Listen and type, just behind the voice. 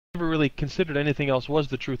never really considered anything else was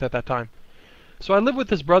the truth at that time. So I lived with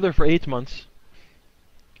this brother for 8 months,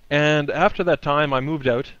 and after that time I moved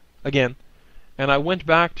out again, and I went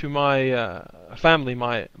back to my family,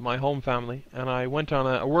 my home family, and I went on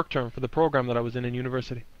a work term for the program that I was in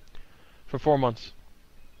university for 4 months.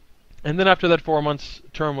 And then after that 4 months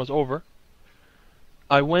term was over,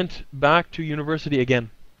 I went back to university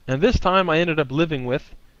again. And this time I ended up living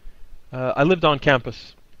with, I lived on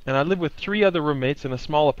campus. And I lived with 3 other roommates in a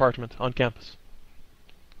small apartment on campus.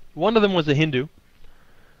 One of them was a Hindu.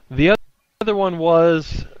 The other one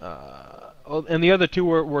was, and the other 2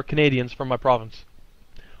 were Canadians from my province.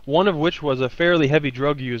 One of which was a fairly heavy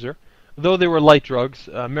drug user, though they were light drugs,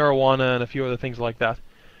 marijuana and a few other things like that.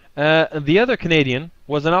 And the other Canadian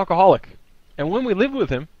was an alcoholic. And when we lived with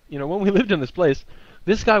him, when we lived in this place,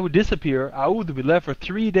 this guy would disappear, a'udhu billah, for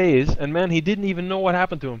 3 days, and man, he didn't even know what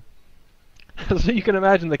happened to him. So you can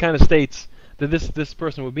imagine the kind of states that this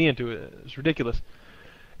person would be into. It's ridiculous.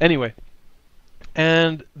 Anyway,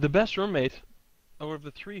 and the best roommate out of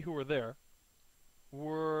the 3 who were there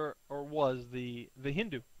was the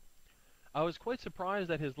Hindu. I was quite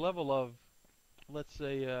surprised at his level of, let's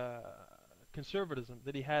say, conservatism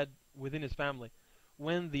that he had within his family,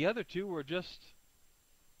 when the other 2 were just,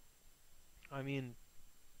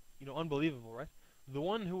 unbelievable, right? The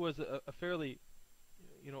one who was a fairly,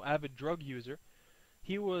 avid drug user,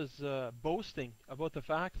 he was boasting about the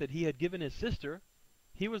fact that he had given his sister,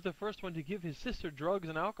 he was the first one to give his sister drugs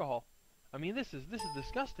and alcohol. I mean, this is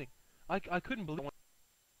disgusting. I couldn't believe it.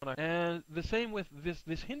 And the same with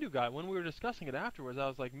this Hindu guy. When we were discussing it afterwards, I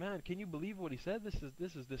was like, man, can you believe what he said?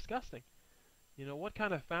 This is disgusting. What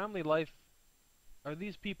kind of family life are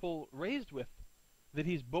these people raised with, that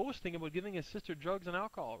he's boasting about giving his sister drugs and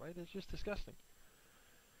alcohol, right? It's just disgusting.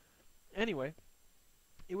 Anyway,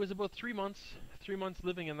 it was about 3 months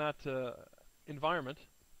living in that environment,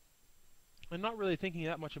 and not really thinking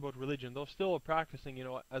that much about religion, though still practicing,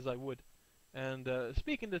 as I would, and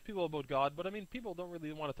speaking to people about God. But I mean, people don't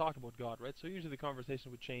really want to talk about God, right? So usually the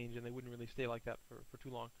conversation would change, and they wouldn't really stay like that for too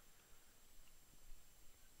long.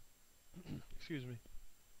 Excuse me.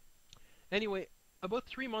 Anyway, about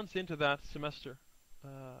 3 months into that semester,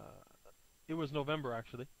 it was November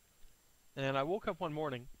actually, and I woke up one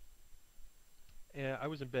morning. I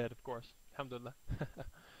was in bed, of course, alhamdlillah,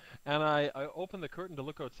 and I opened the curtain to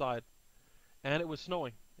look outside, and it was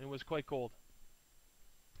snowing, and it was quite cold.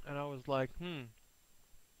 And I was like, I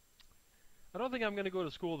don't think I'm going to go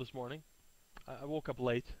to school this morning. I woke up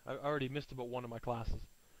late. I already missed about one of my classes.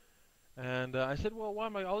 And I said, well, why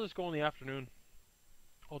am I'll just go in the afternoon.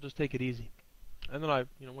 I'll just take it easy. And then I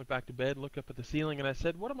went back to bed, looked up at the ceiling, and I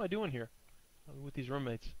said, what am I doing here with these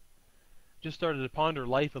roommates? Just started to ponder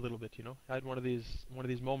life a little bit, I had one of these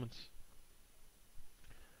moments.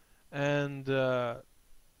 And then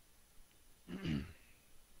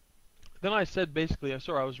I said basically,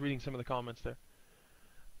 sorry, I was reading some of the comments there.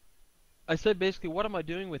 I said basically, what am I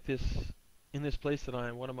doing with this, in this place that I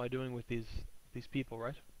am? What am I doing with these people,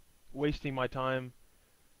 right? Wasting my time.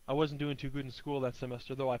 I wasn't doing too good in school that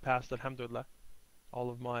semester, though I passed, alhamdulillah, all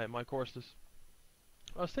of my courses.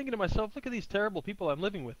 I was thinking to myself, look at these terrible people I'm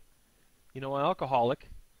living with. An alcoholic,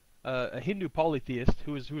 a Hindu polytheist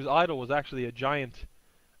whose idol was actually a giant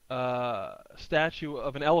statue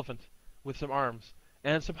of an elephant with some arms.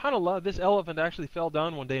 And subhanallah, this elephant actually fell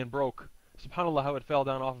down one day and broke. Subhanallah, how it fell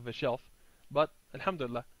down off of a shelf. But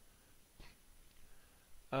alhamdulillah.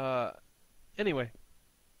 Anyway,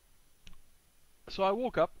 so I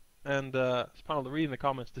woke up, and subhanallah, reading the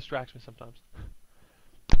comments distracts me sometimes.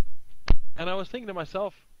 And I was thinking to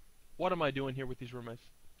myself, what am I doing here with these roommates?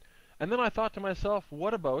 And then I thought to myself,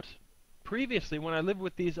 what about previously when I lived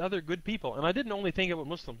with these other good people? And I didn't only think about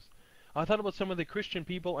Muslims. I thought about some of the Christian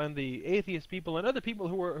people and the atheist people and other people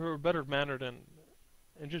who were better mannered and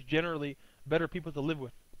just generally better people to live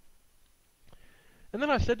with. And then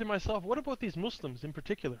I said to myself, what about these Muslims in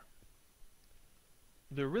particular?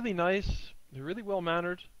 They're really nice, they're really well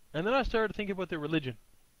mannered. And then I started thinking about their religion.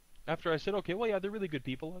 After I said, okay, well, yeah, they're really good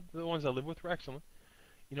people. The ones I live with were excellent.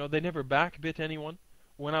 They never backbit anyone.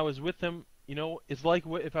 When I was with them, it's like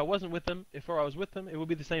if I wasn't with them, if I was with them, it would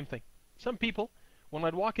be the same thing. Some people, when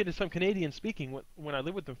I'd walk into some Canadian speaking, when I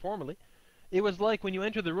lived with them formerly, it was like when you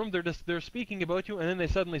enter the room, they're speaking about you, and then they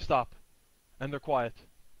suddenly stop, and they're quiet.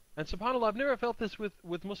 And subhanAllah, I've never felt this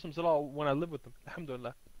with Muslims at all when I live with them,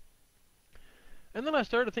 alhamdulillah. And then I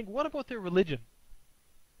started to think, what about their religion?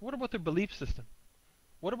 What about their belief system?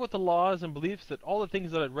 What about the laws and beliefs, that all the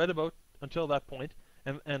things that I'd read about until that point,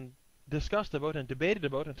 and discussed about and debated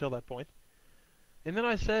about until that point? And then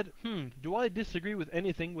I said, do I disagree with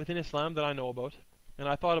anything within Islam that I know about? and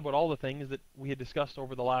I thought about all the things that we had discussed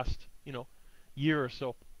over the last, year or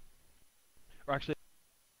so, or actually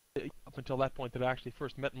up until that point that I actually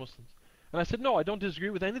first met Muslims. And I said, no, I don't disagree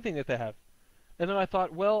with anything that they have. And then I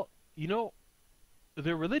thought, well,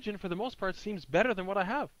 their religion for the most part seems better than what I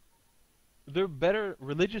have. They're better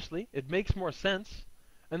religiously. It makes more sense.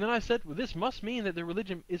 And then I said, well, this must mean that their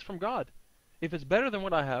religion is from God. If it's better than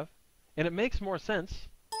what I have, and it makes more sense,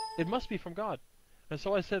 it must be from God. And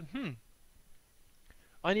so I said,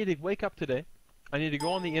 I need to wake up today. I need to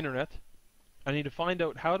go on the internet. I need to find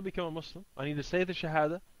out how to become a Muslim. I need to say the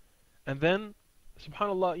Shahada. And then,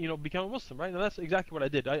 subhanAllah, become a Muslim, right? And that's exactly what I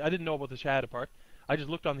did. I didn't know about the Shahada part. I just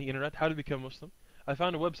looked on the internet, how to become a Muslim. I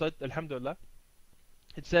found a website, alhamdlillah.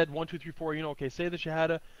 It said 1, 2, 3, 4. Okay, say the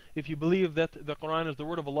Shahada. If you believe that the Quran is the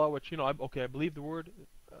word of Allah, which I believe the word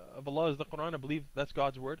of Allah is the Quran. I believe that's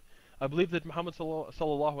God's word. I believe that Muhammad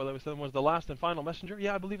ﷺ was the last and final messenger.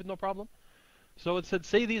 Yeah, I believe it, no problem. So it said,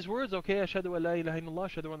 say these words. Okay, Ashhadu an la ilaha illallah,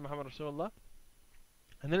 Ashhadu anna Muhammadan Rasulullah.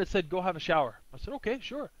 And then it said, go have a shower. I said, okay,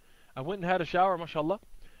 sure. I went and had a shower, mashallah.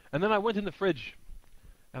 And then I went in the fridge.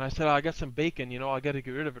 And I said, I got some bacon. I got to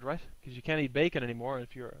get rid of it, right? Because you can't eat bacon anymore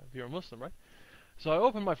if you're a Muslim, right? So I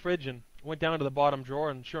opened my fridge and went down to the bottom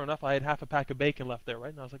drawer, and sure enough, I had half a pack of bacon left there,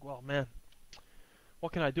 right? And I was like, well, man,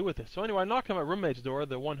 what can I do with this? So anyway, I knocked on my roommate's door,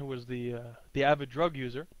 the one who was the avid drug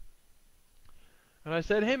user. And I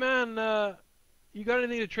said, hey, man, you got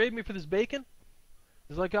anything to trade me for this bacon?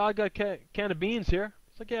 He's like, oh, I got a can of beans here.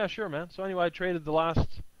 It's like, yeah, sure, man. So anyway, I traded the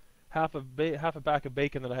last half a pack of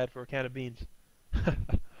bacon that I had for a can of beans.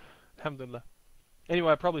 Alhamdulillah.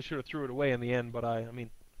 Anyway, I probably should have threw it away in the end, but I mean,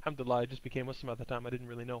 alhamdulillah, I just became Muslim at the time. I didn't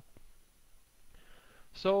really know.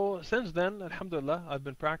 So since then, alhamdulillah, I've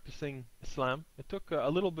been practicing Islam. It took a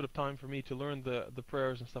little bit of time for me to learn the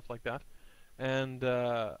prayers and stuff like that. And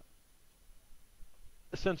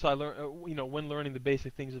since I learned, when learning the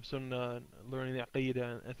basic things of Sunnah, learning the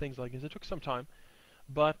Aqidah and things like this, it took some time.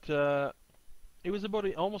 But it was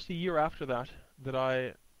about almost a year after that,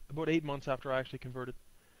 about 8 months after I actually converted,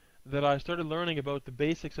 that I started learning about the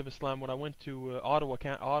basics of Islam when I went to Ottawa,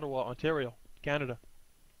 Ontario, Canada.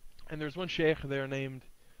 And there's one sheikh there named,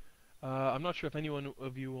 I'm not sure if anyone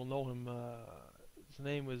of you will know him. His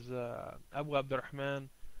name was Abu Abdurrahman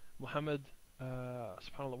Muhammad.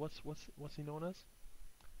 Subhanallah, what's he known as?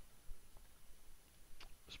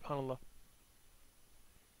 Subhanallah.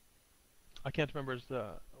 I can't remember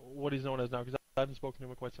what he's known as now because I haven't spoken to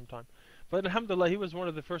him in quite some time. But alhamdulillah, he was one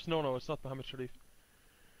of the first it's not Muhammad Sharif.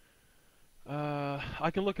 I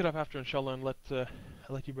can look it up after, inshallah, and let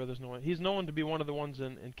you brothers know it. He's known to be one of the ones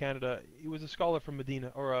in Canada. He was a scholar from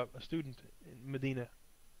Medina, or a student in Medina,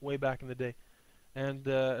 way back in the day. And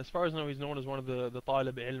as far as I know, he's known as one of the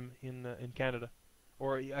talib ilm in Canada.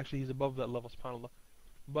 Or actually, he's above that level, subhanAllah.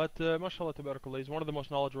 But mashallah, tabarakallah, he's one of the most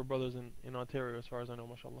knowledgeable brothers in Ontario, as far as I know,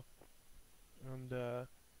 mashallah. And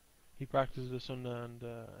he practices the sunnah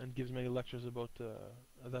and gives many lectures about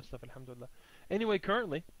that stuff, alhamdulillah. Anyway,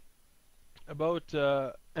 currently,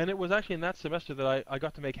 and it was actually in that semester that I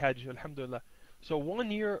got to make Hajj, alhamdulillah. So 1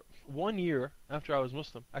 year after I was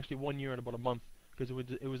Muslim, actually 1 year and about a month, because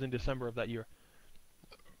it was in December of that year.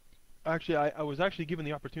 Actually, I was actually given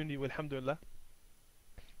the opportunity, alhamdulillah,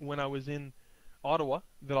 when I was in Ottawa,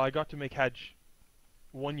 that I got to make Hajj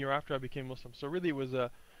 1 year after I became Muslim. So really, it was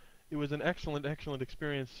an excellent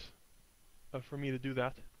experience for me to do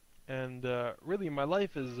that. And really, my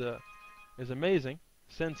life is amazing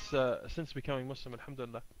since becoming Muslim,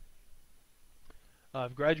 alhamdulillah.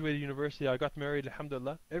 I've graduated university, I got married,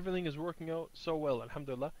 alhamdulillah. Everything is working out so well,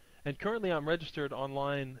 alhamdulillah. And currently I'm registered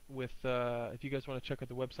online with, if you guys want to check out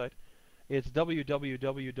the website, it's www.kiu.com,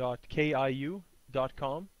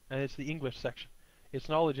 and it's the English section. It's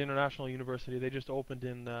Knowledge International University. They just opened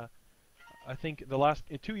in, I think, about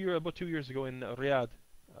 2 years ago in Riyadh,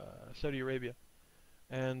 Saudi Arabia.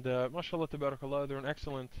 And mashallah, tabarakallah, they're an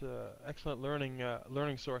excellent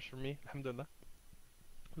learning source for me, alhamdulillah.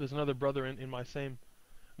 There's another brother in my same.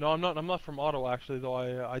 No, I'm not from Ottawa actually, though.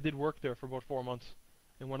 I did work there for about 4 months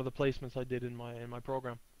in one of the placements I did in my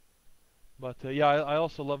program. But yeah, I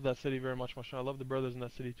also love that city very much, mashallah. I love the brothers in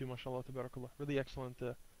that city too, mashallah, tabarakallah. Really excellent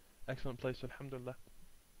place, alhamdulillah.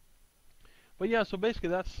 But yeah, so basically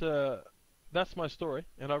that's my story,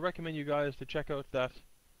 and I recommend you guys to check out that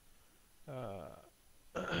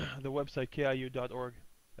the website kiu.org,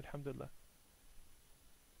 alhamdulillah.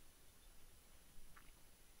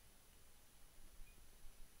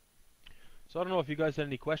 So I don't know if you guys had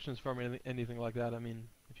any questions for me, anything like that. I mean,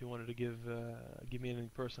 if you wanted to give me anything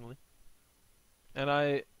personally. And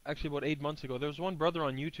I actually, about 8 months ago, there was one brother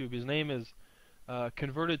on YouTube. His name is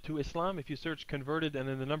Converted to Islam. If you search converted and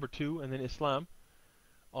then the number 2 and then Islam,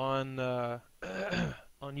 on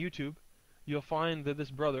on YouTube, you'll find that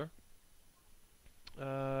this brother,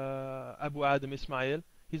 Abu Adam Ismail,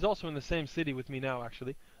 he's also in the same city with me now,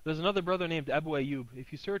 actually. There's another brother named Abu Ayyub.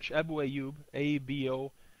 If you search Abu Ayyub,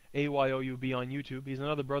 Abu-Ayyoub on YouTube, he's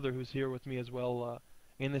another brother who's here with me as well,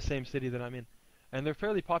 in the same city that I'm in. And they're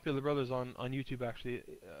fairly popular brothers on YouTube, actually.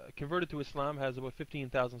 Converted to Islam, has about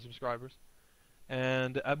 15,000 subscribers.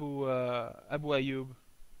 And Abu Ayyub,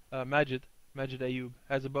 Majid Ayyub,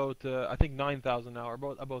 has about, I think, 9,000 now, or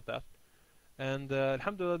about that. And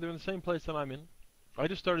alhamdulillah, they're in the same place that I'm in. I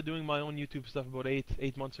just started doing my own YouTube stuff about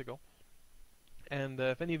eight months ago. And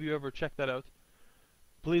if any of you ever check that out,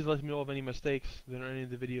 please let me know of any mistakes that are in any of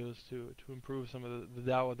the videos to improve some of the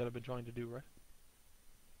dawah that I've been trying to do, right?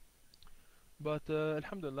 But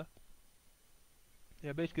alhamdulillah.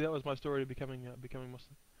 Yeah, basically that was my story of becoming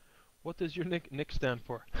Muslim. What does your nick stand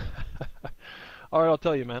for? Alright, I'll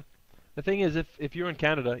tell you, man. The thing is, if you're in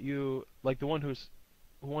Canada, you, like the one who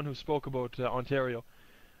spoke about Ontario,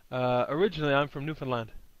 originally I'm from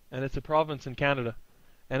Newfoundland, and it's a province in Canada.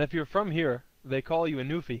 And if you're from here, they call you a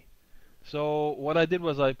Newfie. So what I did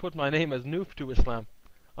was I put my name as new1toislam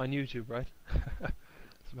on YouTube, right?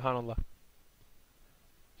 Subhanallah.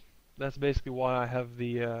 That's basically why I have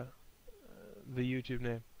the YouTube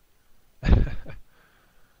name.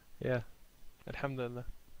 Yeah, alhamdulillah.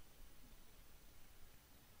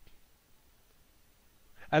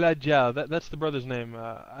 Al-Ajjal, that's the brother's name.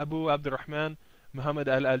 Abu Abdurrahman Muhammad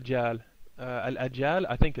Al-Ajjal. Al-Ajjal,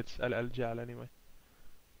 I think it's Al-Ajjal anyway.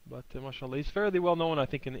 But mashallah, he's fairly well known, I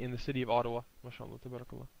think, in the city of Ottawa. Mashallah,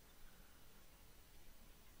 tabarakallah.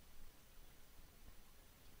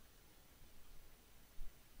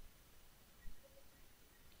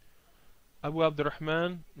 Abu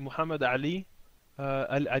Abdurrahman Muhammad Ali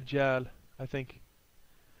Al-Ajjal, I think.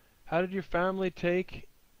 How did your family take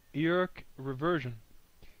your reversion?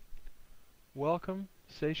 Welcome,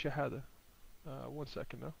 say Shahada. 1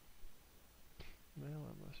 second now.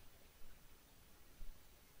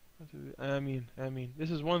 Ameen, Ameen.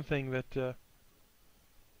 This is one thing that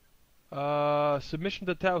submission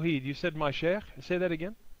to Tawheed. You said my Shaykh. Say that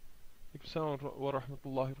again. Assalamu wa rahmatullahi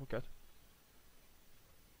wa barakatuh.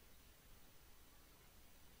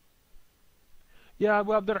 Yeah,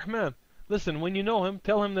 Abu Abdurrahman. Listen, when you know him,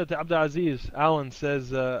 tell him that Abdul Aziz Alan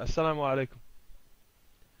says Assalamu alaikum.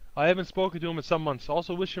 I haven't spoken to him in some months.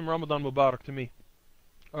 Also wish him Ramadan Mubarak to me.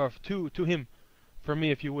 Or to him. For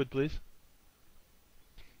me, if you would, please.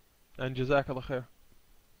 And Jazakallah khair.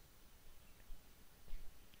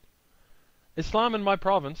 Islam in my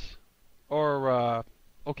province, or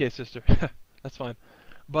okay, sister, that's fine.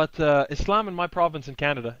 But Islam in my province in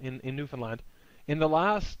Canada, in Newfoundland, in the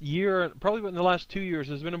last year, probably in the last 2 years,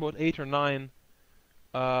 there's been about 8 or 9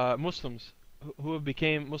 Muslims who have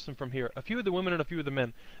became Muslim from here. A few of the women and a few of the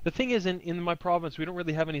men. The thing is, in my province, we don't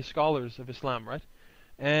really have any scholars of Islam, right?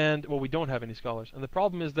 And well, we don't have any scholars. And the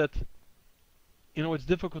problem is that, you know, it's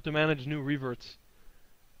difficult to manage new reverts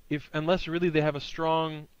unless really they have a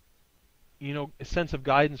strong, you know, a sense of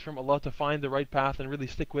guidance from Allah to find the right path and really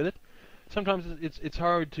stick with it. Sometimes it's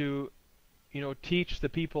hard to, you know, teach the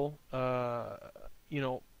people, you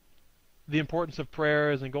know, the importance of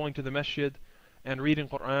prayers and going to the masjid and reading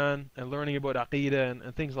Quran and learning about Aqidah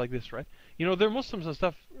and things like this, right? You know, they're Muslims and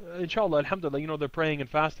stuff, inshallah, alhamdulillah, you know, they're praying and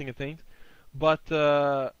fasting and things, but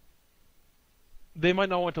they might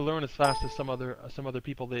not want to learn as fast as some other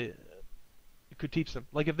people they could teach them.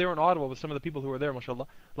 Like if they were in Ottawa with some of the people who were there, mashallah,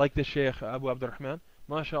 like this Shaykh Abu Abdurrahman,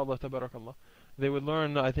 mashallah, tabarakallah, they would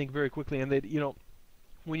learn, I think, very quickly. And they, you know,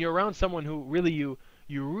 when you're around someone who really you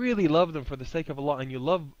really love them for the sake of Allah, and you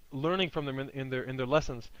love learning from them in their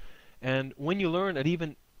lessons, and when you learn, it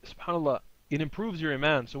even, subhanallah, it improves your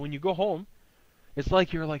iman. So when you go home, it's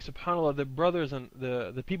like you're like, subhanallah, the brothers and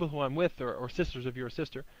the people who I'm with, or sisters if you're a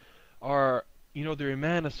sister, are, you know, their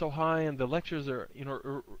iman is so high, and the lectures are, you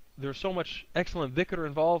know, there's so much excellent dhikr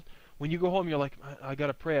involved. When you go home, you're like, I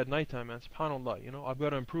gotta pray at nighttime, man, subhanallah, you know, I've got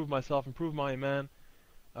to improve myself, improve my iman,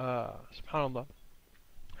 subhanallah.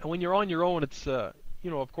 And when you're on your own, it's, you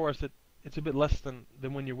know, of course, it's a bit less than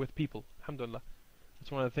when you're with people, alhamdulillah.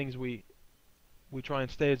 That's one of the things we try and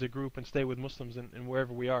stay as a group and stay with Muslims and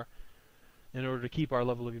wherever we are, in order to keep our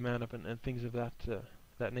level of iman up and things of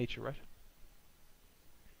that nature, right?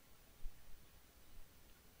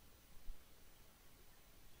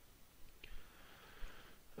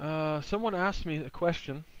 Someone asked me a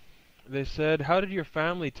question. They said, how did your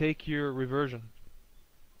family take your reversion?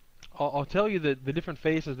 I'll tell you the different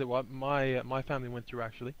phases that my family went through,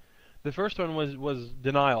 actually. The first one was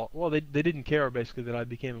denial. Well, they didn't care, basically, that I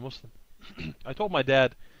became a Muslim. I told my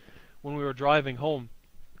dad when we were driving home,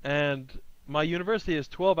 and my university is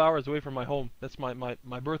 12 hours away from my home. That's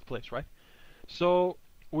my birthplace, right? So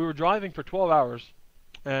we were driving for 12 hours,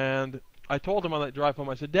 and I told him on that drive home,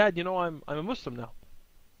 I said, Dad, I'm a Muslim now.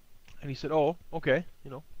 And he said, oh, okay,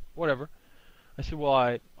 whatever. I said, well,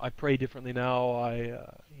 I pray differently now.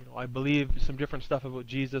 I believe some different stuff about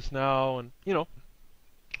Jesus now, and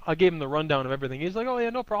I gave him the rundown of everything. He's like, oh yeah,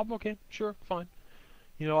 no problem, okay, sure, fine.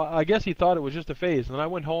 I guess he thought it was just a phase. And then I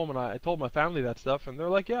went home and I told my family that stuff, and they're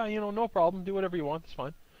like, yeah, no problem, do whatever you want, it's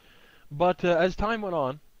fine. But as time went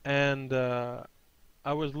on, and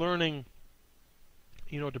I was learning,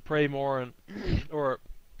 to pray more, and or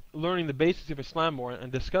learning the basics of Islam more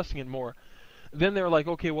and discussing it more, then they were like,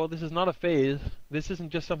 okay, well, this is not a phase. This isn't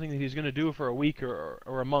just something that he's going to do for a week or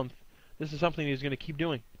a month. This is something he's going to keep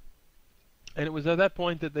doing. And it was at that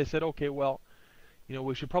point that they said, okay, well,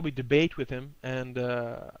 we should probably debate with him and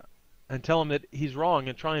tell him that he's wrong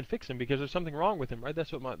and try and fix him, because there's something wrong with him, right?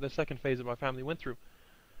 That's what the second phase of my family went through.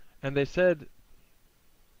 And they said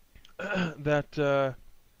that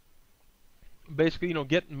basically,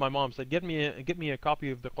 my mom said, get me a copy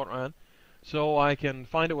of the Quran so I can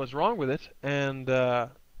find out what's wrong with it and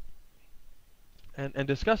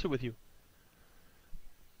discuss it with you.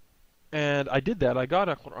 And I did that. I got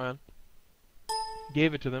a Quran,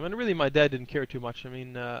 gave it to them, and really my dad didn't care too much. I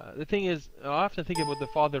mean, the thing is, I often think about the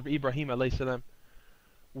father of Ibrahim alayhi salam,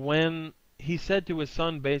 when he said to his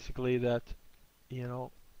son basically that,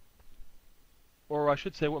 or I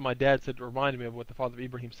should say what my dad said reminded me of what the father of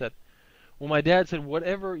Ibrahim said. When my dad said,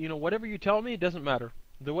 whatever you tell me, it doesn't matter.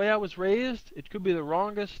 The way I was raised, it could be the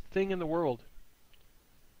wrongest thing in the world.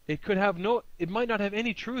 It might not have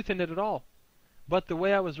any truth in it at all. But the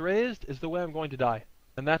way I was raised is the way I'm going to die.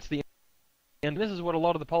 And that's the end. And this is what a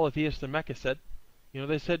lot of the polytheists in Mecca said.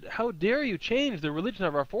 They said, how dare you change the religion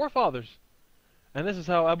of our forefathers? And this is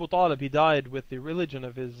how Abu Talib, he died with the religion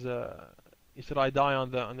of his, he said, I die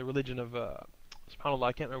on the religion of, subhanAllah,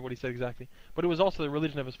 I can't remember what he said exactly. But it was also the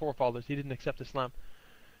religion of his forefathers. He didn't accept Islam.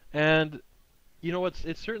 And,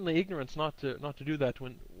 it's certainly ignorance not to do that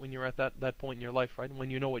when you're at that point in your life, right? When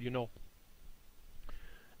you know what you know.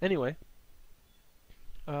 Anyway,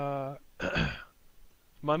 my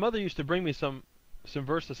mother used to bring me some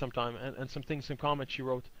verses sometime and some comments she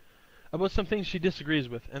wrote about some things she disagrees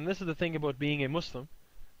with. And this is the thing about being a Muslim.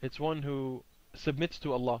 It's one who submits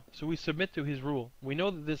to Allah. So we submit to His rule. We know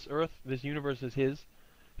that this earth, this universe is His.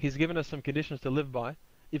 He's given us some conditions to live by.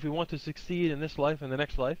 If we want to succeed in this life and the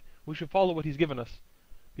next life, we should follow what He's given us.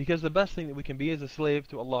 Because the best thing that we can be is a slave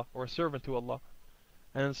to Allah, or a servant to Allah.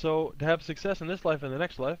 And so to have success in this life and the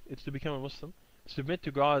next life, it's to become a Muslim, submit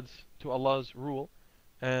to Allah's rule,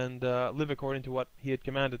 and live according to what He had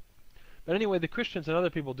commanded. But anyway, the Christians and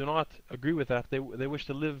other people do not agree with that. They wish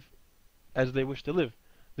to live as they wish to live.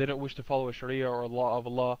 They don't wish to follow a Sharia or a law of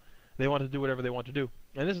Allah. They want to do whatever they want to do.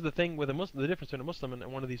 And this is the thing with a Muslim. The difference between a Muslim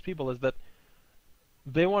and one of these people is that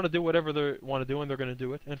they want to do whatever they want to do, and they're going to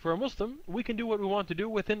do it. And for a Muslim, we can do what we want to do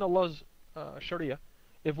within Allah's Sharia.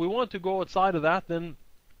 If we want to go outside of that, then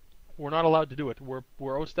we're not allowed to do it. We're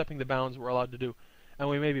outstepping the bounds we're allowed to do. And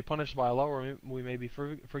we may be punished by Allah, or we may be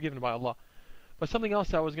forgiven by Allah. But something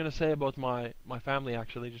else I was going to say about my family,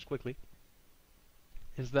 actually, just quickly,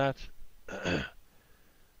 is that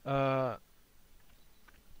well,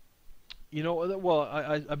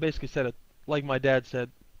 I basically said it like my dad said.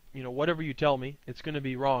 Whatever you tell me, it's going to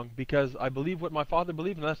be wrong, because I believe what my father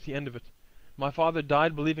believed, and that's the end of it. My father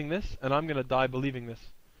died believing this, and I'm going to die believing this.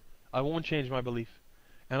 I won't change my belief.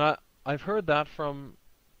 And I've heard that from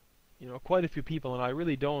quite a few people, and I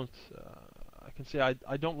really don't. I can say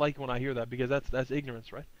I don't like when I hear that, because that's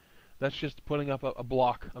ignorance, right? That's just putting up a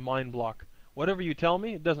block, a mind block. Whatever you tell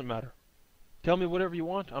me, it doesn't matter. Tell me whatever you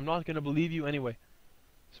want. I'm not going to believe you anyway.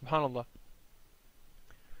 Subhanallah.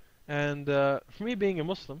 And for me, being a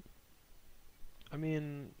Muslim, I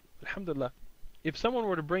mean, alhamdulillah, if someone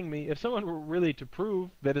were really to prove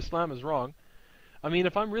that Islam is wrong, I mean,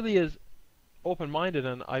 if I'm really as open-minded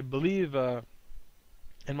and I believe, and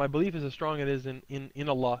my belief is as strong as it is in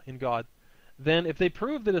Allah, in God, then if they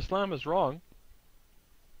prove that Islam is wrong,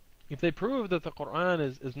 if they prove that the Quran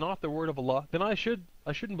is not the word of Allah, then I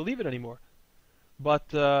shouldn't believe it anymore.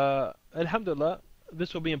 But alhamdulillah,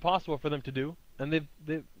 this will be impossible for them to do, and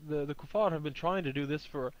the kuffar have been trying to do this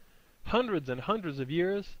for hundreds and hundreds of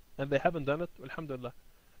years, and they haven't done it, alhamdulillah.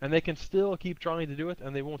 And they can still keep trying to do it,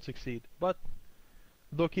 and they won't succeed. But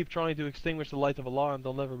they'll keep trying to extinguish the light of Allah, and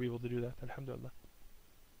they'll never be able to do that, alhamdulillah.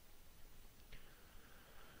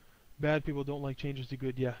 Bad people don't like changes to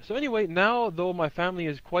good, yeah. So anyway, now though my family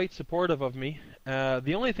is quite supportive of me,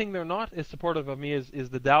 the only thing they're not as supportive of me is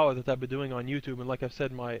the dawah that I've been doing on YouTube. And like I've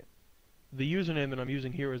said, the username that I'm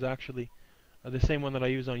using here is actually the same one that I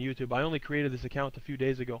use on YouTube. I only created this account a few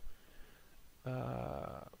days ago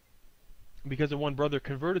because of one brother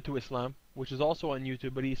converted to Islam, which is also on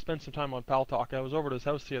YouTube, but he spent some time on Paltalk. I was over to his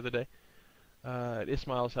house the other day, at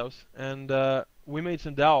Ismail's house, and we made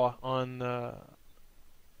some dawah on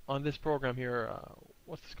this program here.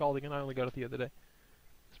 What's this called again? I only got it the other day.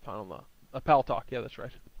 SubhanAllah. Paltalk, yeah, that's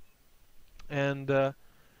right. And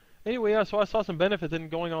anyway, yeah, so I saw some benefit in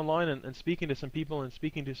going online and speaking to some people and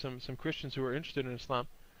speaking to some Christians who are interested in Islam.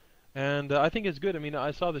 And I think it's good. I mean,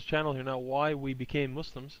 I saw this channel here now, Why We Became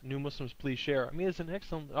Muslims. New Muslims, please share. I mean, it's an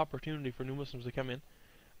excellent opportunity for new Muslims to come in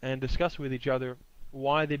and discuss with each other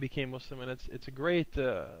why they became Muslim. And it's a great,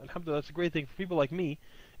 alhamdulillah, it's a great thing for people like me.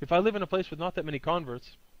 If I live in a place with not that many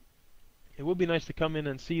converts, it would be nice to come in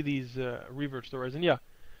and see these revert stories. And yeah,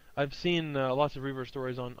 I've seen lots of revert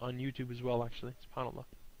stories on YouTube as well, actually. SubhanAllah.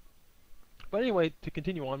 But anyway, to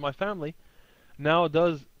continue on, my family now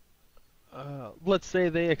does, let's say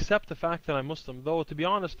they accept the fact that I'm Muslim, though to be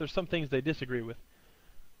honest, there's some things they disagree with.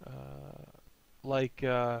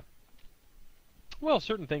 Well,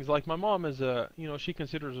 certain things, like my mom is, she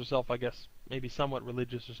considers herself, I guess, maybe somewhat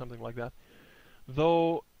religious or something like that.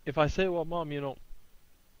 Though, if I say, well, Mom,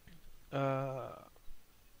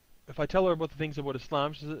 if I tell her about the things about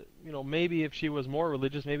Islam, she says, maybe if she was more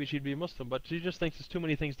religious, maybe she'd be a Muslim, but she just thinks it's too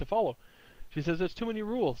many things to follow. She says there's too many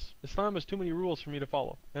rules. Islam has too many rules for me to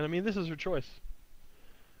follow. And I mean, this is her choice.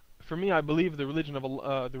 For me, I believe the religion of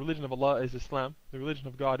Allah is Islam. The religion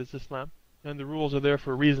of God is Islam. And the rules are there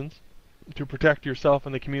for reasons, to protect yourself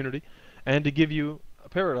and the community, and to give you a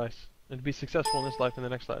paradise, and to be successful in this life and the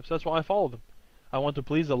next life. So that's why I follow them. I want to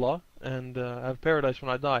please Allah and have paradise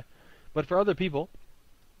when I die. But for other people,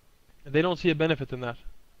 they don't see a benefit in that.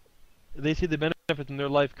 They see the benefit in their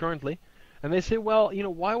life currently, and they say, well,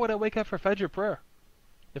 why would I wake up for Fajr prayer?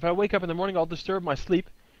 If I wake up in the morning, I'll disturb my sleep,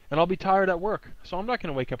 and I'll be tired at work. So I'm not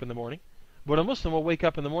going to wake up in the morning. But a Muslim will wake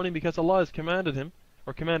up in the morning because Allah has commanded him,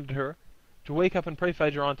 or commanded her, to wake up and pray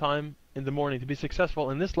Fajr on time in the morning, to be successful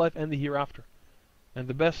in this life and the hereafter. And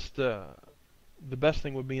the best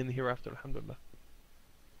thing would be in the hereafter, alhamdulillah.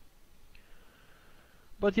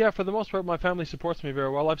 But yeah, for the most part, my family supports me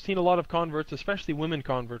very well. I've seen a lot of converts, especially women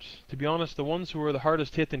converts. To be honest, the ones who are the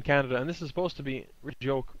hardest hit in Canada, and this is supposed to be a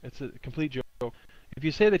joke, it's a complete joke. If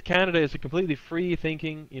you say that Canada is a completely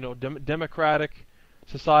free-thinking, democratic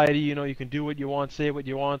society, you can do what you want, say what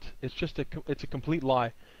you want, it's a complete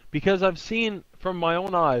lie. Because I've seen from my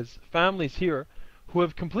own eyes families here who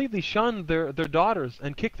have completely shunned their daughters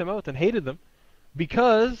and kicked them out and hated them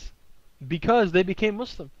because they became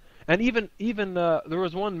Muslim. And even there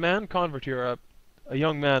was one man convert here, a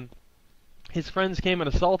young man. His friends came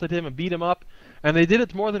and assaulted him and beat him up, and they did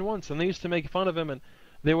it more than once. And they used to make fun of him, and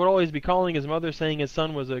they would always be calling his mother, saying his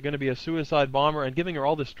son was going to be a suicide bomber, and giving her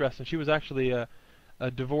all this stress. And she was actually a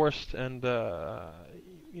divorced and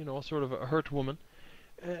sort of a hurt woman.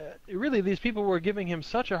 Really, these people were giving him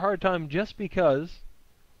such a hard time just because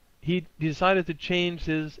he decided to change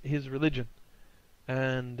his religion.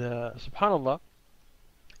 And subhanallah,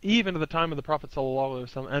 even at the time of the Prophet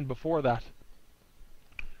ﷺ and before that,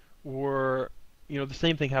 the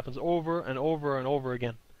same thing happens over and over and over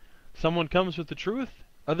again. Someone comes with the truth,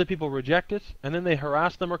 other people reject it, and then they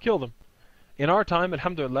harass them or kill them. In our time,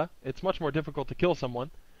 alhamdulillah, it's much more difficult to kill someone,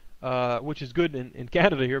 which is good in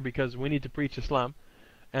Canada here because we need to preach Islam.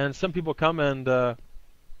 And some people come and, what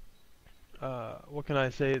can I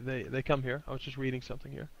say, they come here. I was just reading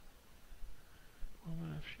something here.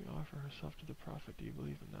 Woman, if she offer herself to the Prophet, do you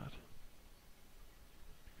believe in that?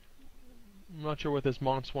 I'm not sure what this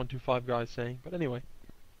new1toislam guy is saying, but anyway.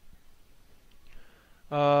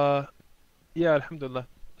 Yeah, alhamdulillah.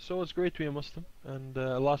 So it's great to be a Muslim, and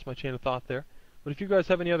I lost my chain of thought there. But if you guys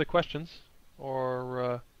have any other questions,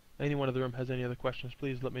 or anyone in the room has any other questions,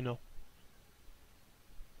 please let me know.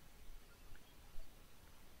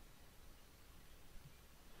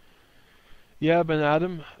 Yeah, Ben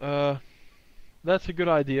Adam, that's a good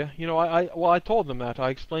idea. I told them that. I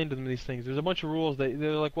explained to them these things. There's a bunch of rules.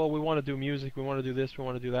 They're like, well, we want to do music, we want to do this, we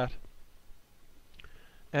want to do that.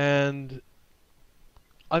 And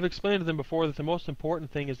I've explained to them before that the most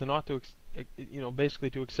important thing is to not to, basically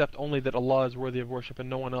to accept only that Allah is worthy of worship and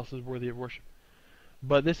no one else is worthy of worship.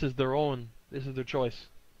 But this is their choice.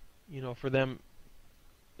 For them,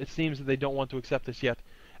 it seems that they don't want to accept this yet.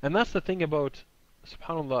 And that's the thing about,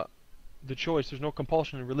 subhanAllah, the choice. There's no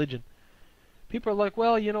compulsion in religion. People are like,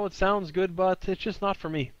 well, it sounds good, but it's just not for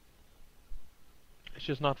me. It's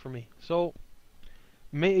just not for me. So,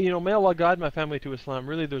 may Allah guide my family to Islam.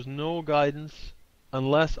 Really, there's no guidance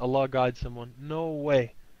unless Allah guides someone. No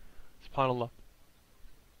way. SubhanAllah.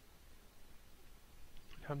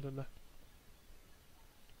 Alhamdulillah.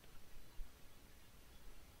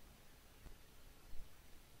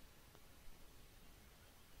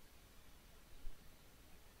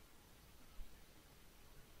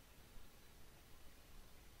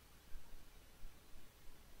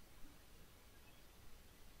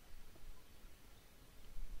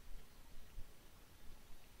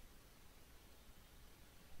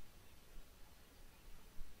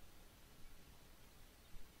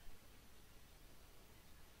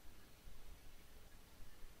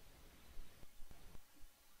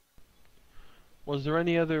 Was there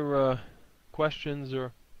any other questions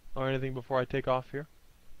or anything before I take off here?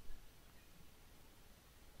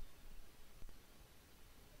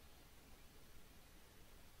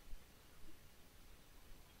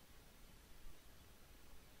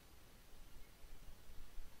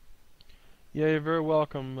 Yeah, you're very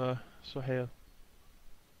welcome, Suhail.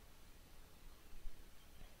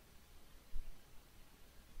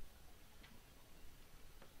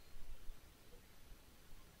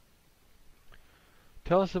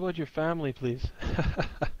 Tell us about your family, please.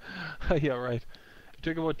 Yeah, right. It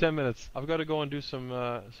took about 10 minutes. I've got to go and do some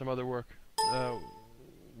other work.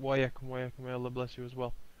 Wayakum, wayakum, may Allah bless you as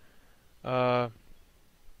well. But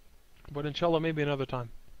inshallah, maybe another time.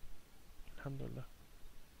 Alhamdulillah.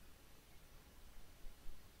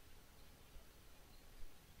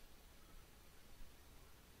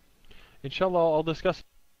 Inshallah, I'll discuss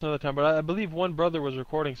another time. But I believe one brother was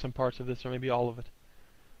recording some parts of this, or maybe all of it.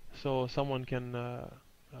 So someone can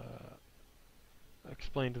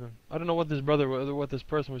explain to them. I don't know what this brother, what this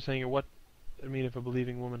person was saying, or what I mean if a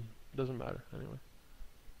believing woman. Doesn't matter anyway.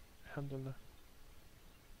 Alhamdulillah.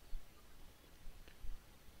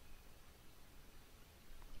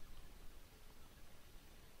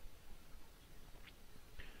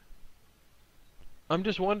 I'm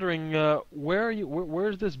just wondering, where are you? Where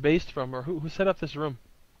is this based from, or who set up this room?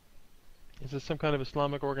 Is this some kind of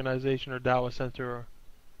Islamic organization or dawah center? Or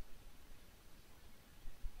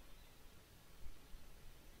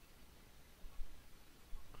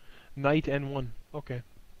Night N1. Okay.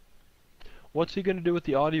 What's he going to do with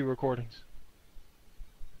the audio recordings?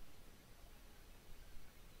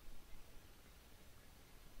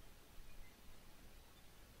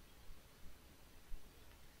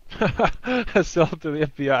 Sell it to the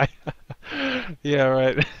FBI. Yeah,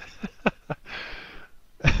 right.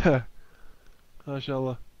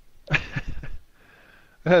 MashaAllah.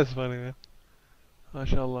 That's funny, man.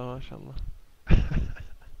 MashaAllah, MashaAllah.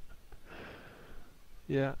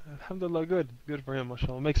 Yeah, alhamdulillah, good. Good for him,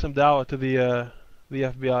 mashallah. Make some dawah to the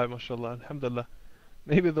FBI, mashallah. Alhamdulillah.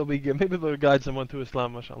 Maybe they'll guide someone to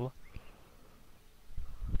Islam, mashallah.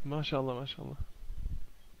 MashaAllah, mashallah.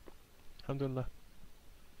 Alhamdulillah.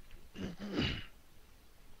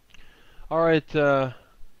 Alright,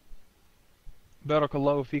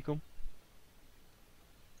 barakallahu feekum.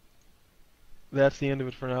 That's the end of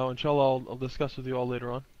it for now. Inshallah, I'll discuss with you all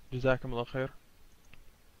later on. Jazakumullah khair.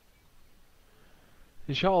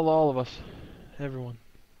 Inshallah, all of us, everyone.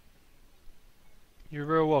 You're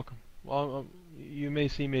very welcome. Well, you may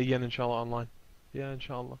see me again, inshallah, online. Yeah,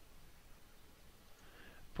 inshallah.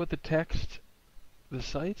 Put the text, the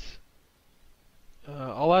sites.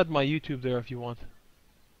 I'll add my YouTube there if you want.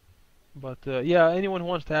 But yeah, anyone who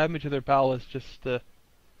wants to add me to their palace, just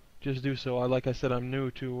do so. Like I said, I'm new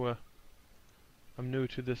to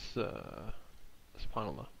this.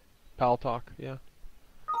 Subhanallah, paltalk. Yeah.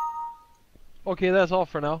 Okay, that's all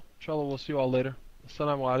for now. Inshallah, we'll see you all later.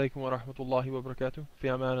 Assalamu alaikum wa rahmatullahi wa barakatuh. Fi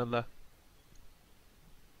aman Allah.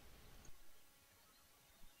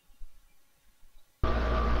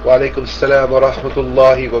 Wa alaikum assalam wa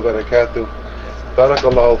rahmatullahi wa barakatuh.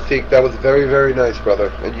 Barakallahu feek. That was very, very nice,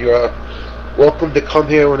 brother. And you are welcome to come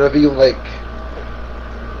here whenever you like.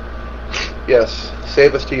 Yes,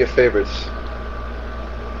 save us to your favorites.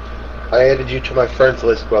 I added you to my friends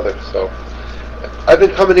list, brother, so I've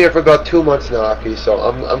been coming here for about 2 months now, Aki, so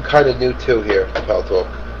I'm kind of new too here to Paltalk.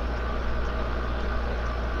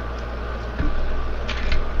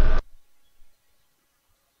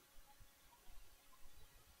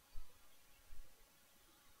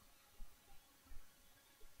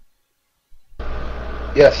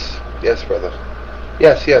 Yes, yes, brother.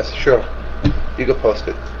 Yes, yes, sure. You can post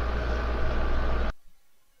it.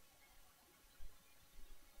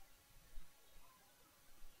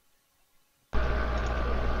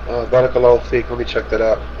 Barakallahu feek. Let me check that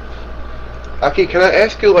out. Aki, can I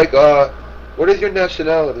ask you, like, what is your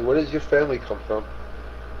nationality? Where does your family come from?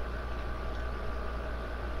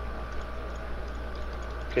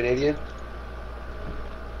 Canadian?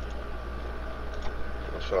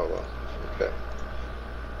 MashaAllah. Okay.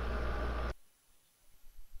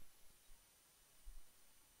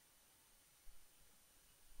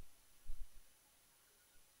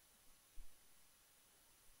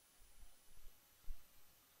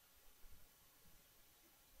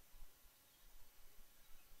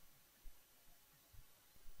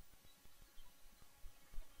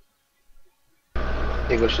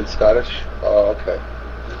 English and Scottish? Oh, okay.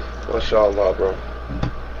 MashaAllah, bro.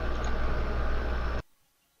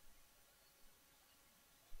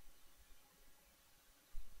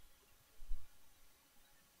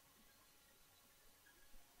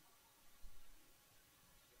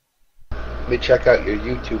 me check out your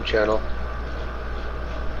YouTube channel.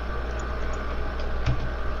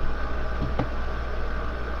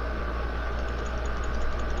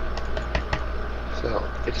 So,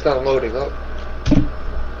 it's not loading up.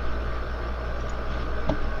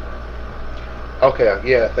 Okay,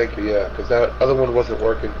 yeah, thank you, yeah, because that other one wasn't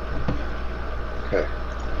working. Okay.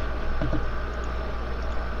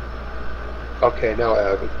 Okay, now I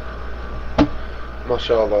have it.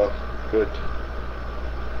 MashaAllah. Good.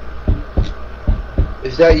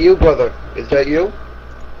 Is that you, brother? Is that you?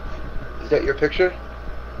 Is that your picture?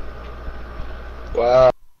 Wow,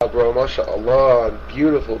 bro, MashaAllah.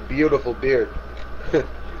 Beautiful, beautiful beard.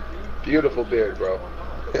 Beautiful beard, bro.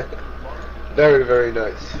 Very, very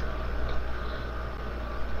nice.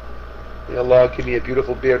 May Allah give me a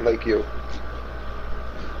beautiful beard like you.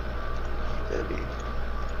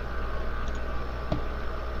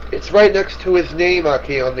 It's right next to his name,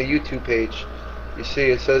 Aki, on the YouTube page. You see,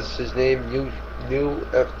 it says his name,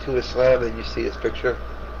 new1toislam, and you see his picture.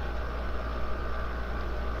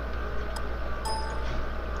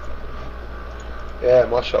 Yeah,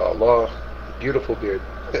 MashaAllah. Beautiful beard.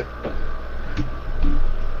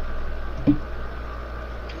 You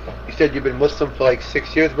said you've been Muslim for like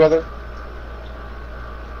 6 years, brother?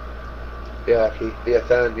 Yeah, Aki. Yeah,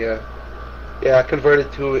 Than, yeah. Yeah, I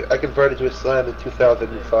converted to Islam in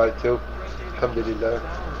 2005 too. Alhamdulillah.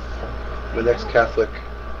 I'm an ex-Catholic.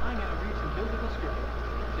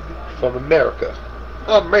 From America.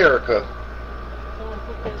 America.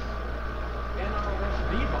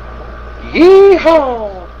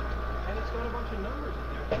 Yeehaw!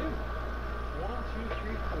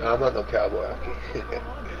 I'm not no cowboy, Aki.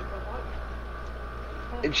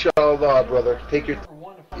 Inshallah, brother. Take your...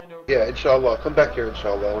 Yeah, inshallah. Come back here,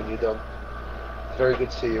 inshallah, when you're done. It's very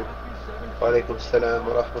good to see you. Wa alaikum salam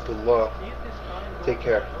wa rahmatullah. Take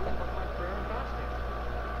care.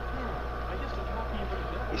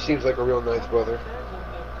 He seems like a real nice brother.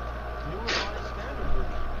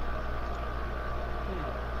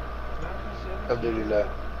 Alhamdulillah.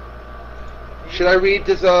 Should I read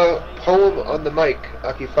this poem on the mic?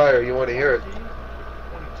 Aki Fire, you want to hear it?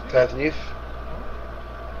 Tasnif?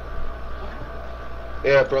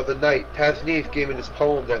 Yeah, Brother Knight. Tasnif gave me this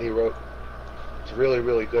poem that he wrote. It's really,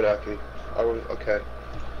 really good, Aki. Okay.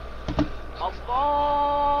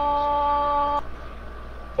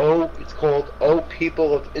 Oh, it's called O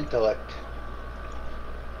People of Intellect.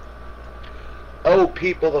 O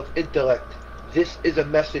people of intellect, this is a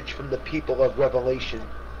message from the people of revelation.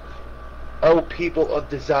 O people of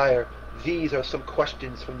desire, these are some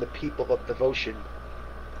questions from the people of devotion.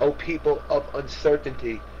 O people of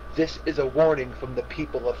uncertainty, this is a warning from the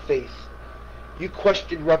people of faith. You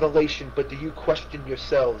question revelation, but do you question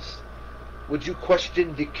yourselves? Would you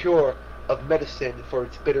question the cure of medicine for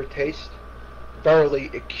its bitter taste? Verily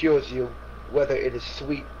it cures you, whether it is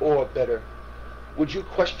sweet or bitter. Would you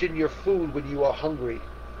question your food when you are hungry?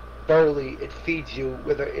 Verily it feeds you,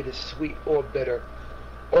 whether it is sweet or bitter.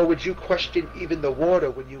 Or would you question even the water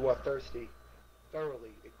when you are thirsty?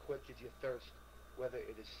 Verily it quenches your thirst, whether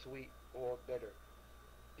it is sweet or bitter.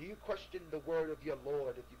 Do you question the word of your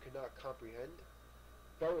Lord if you cannot comprehend?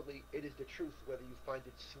 Verily it is the truth, whether you find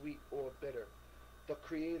it sweet or bitter. The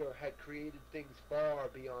Creator had created things far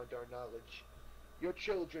beyond our knowledge. Your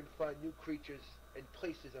children find new creatures and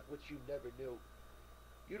places of which you never knew.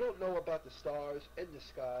 You don't know about the stars and the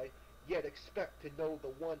sky, yet expect to know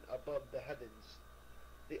the one above the heavens.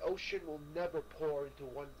 The ocean will never pour into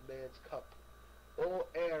one man's cup. All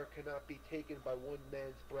air cannot be taken by one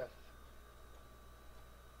man's breath.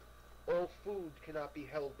 All food cannot be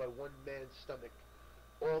held by one man's stomach.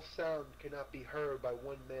 All sound cannot be heard by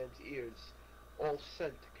one man's ears. All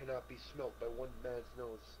scent cannot be smelt by one man's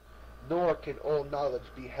nose. Nor can all knowledge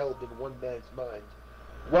be held in one man's mind.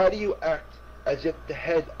 Why do you act as if the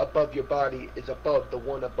head above your body is above the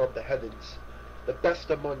one above the heavens? The best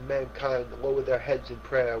among mankind lower their heads in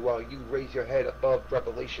prayer, while you raise your head above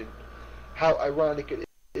revelation. How ironic it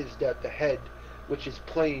is that the head, which is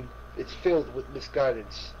plain, is filled with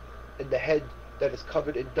misguidance, and the head that is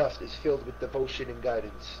covered in dust is filled with devotion and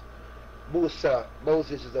guidance.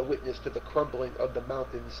 Moses is a witness to the crumbling of the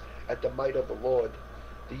mountains at the might of the Lord.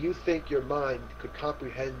 Do you think your mind could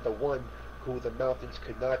comprehend the one who the mountains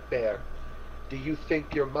could not bear? Do you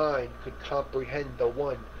think your mind could comprehend the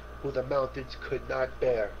one who the mountains could not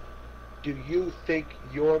bear? Do you think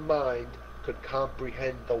your mind could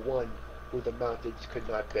comprehend the one who the mountains could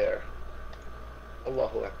not bear?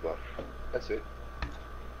 Allahu Akbar. That's it.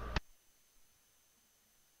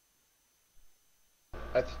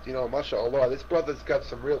 That's, mashallah, this brother's got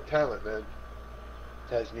some real talent, man.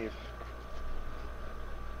 Tasnif.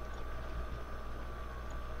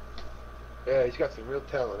 Yeah, he's got some real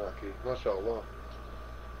talent, Aki. MashaAllah.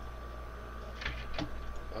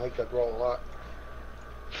 I like that bro a lot.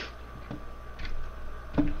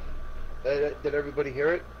 Did everybody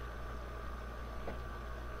hear it?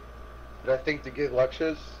 Did I think to give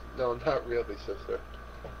lectures? No, not really, sister.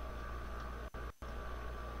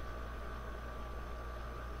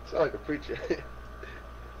 It's not like a preacher.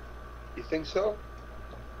 You think so?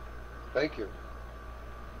 Thank you.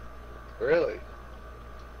 Really?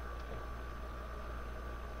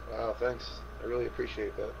 Wow, thanks. I really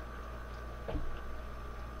appreciate that.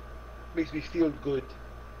 Makes me feel good.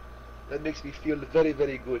 That makes me feel very,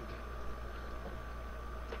 very good.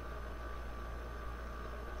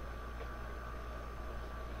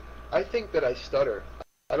 I think that I stutter.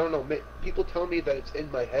 I don't know. People tell me that it's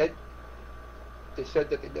in my head. They said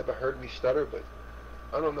that they never heard me stutter, but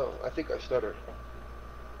I don't know. I think I stutter.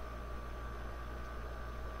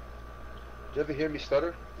 Did you ever hear me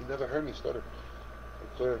stutter? You never heard me stutter.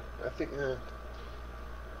 I'm clear. I think,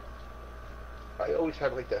 I always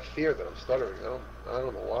have like that fear that I'm stuttering. I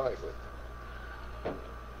don't know why, but.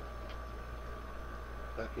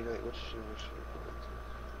 Happy night. What should we go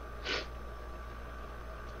into?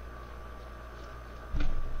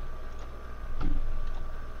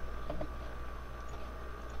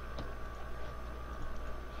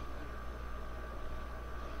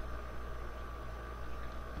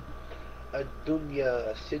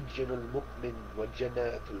 الدنيا سجن المؤمن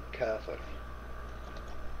وجنات الكافر.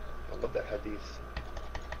 I love that hadith.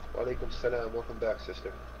 Wa alaikum salam. Welcome back,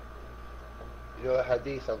 sister. You know that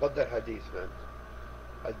hadith? I love that hadith, man.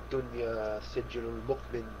 الدنيا سجن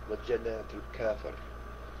المؤمن وجنات الكافر.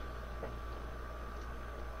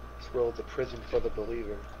 This world's a prison for the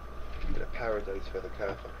believer and a paradise for the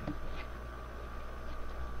kafir.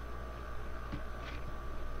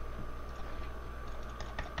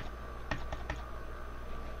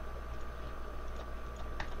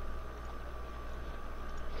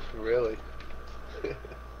 Really?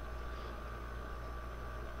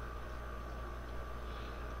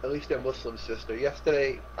 At least they're Muslim, sister.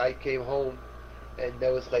 Yesterday I came home and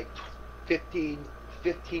there was like 15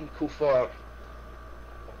 kuffar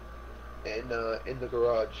in the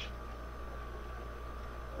garage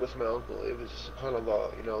with my uncle. It was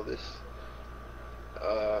subhanallah, you know, this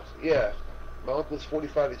yeah. My uncle's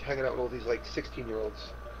 45, he's hanging out with all these like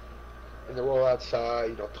 16-year-olds. And they're all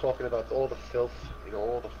outside, you know, talking about all the filth, you know,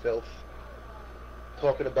 all the filth.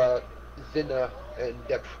 Talking about zina and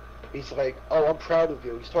he's like, oh, I'm proud of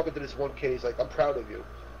you. He's talking to this one kid, he's like, I'm proud of you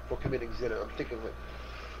for committing zina. I'm thinking like,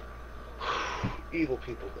 evil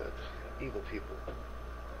people, man. Evil people.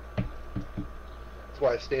 That's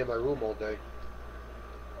why I stay in my room all day.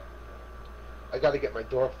 I gotta get my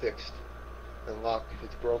door fixed and locked.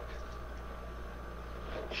 It's broke.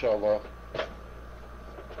 Inshallah.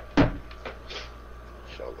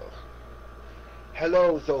 Inshallah.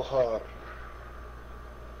 Hello, Zohar.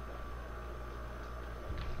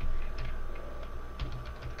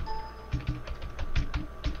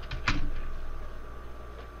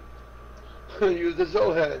 Use the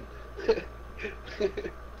Zohan.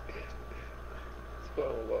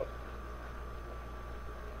 SubhanAllah.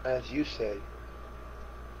 As you say.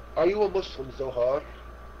 Are you a Muslim, Zohar?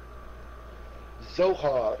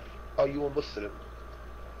 Zohar, are you a Muslim?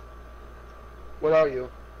 What are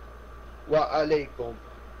you? Wa alaykum.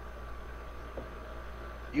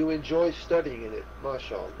 You enjoy studying in it,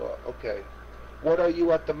 mashallah. Okay. What are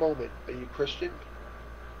you at the moment? Are you Christian?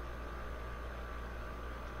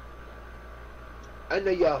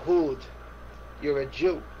 Anna Yahud. You're a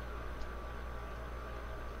Jew.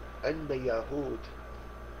 Anna Yahud.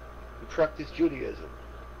 You practice Judaism.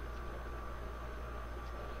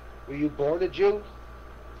 Were you born a Jew?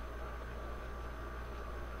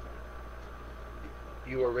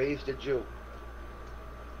 You were raised a Jew.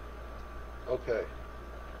 Okay.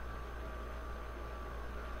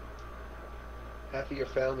 Half of your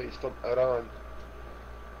family is from Iran.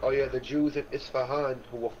 Oh yeah, the Jews in Isfahan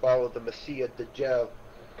who will follow the Messiah Dajjal.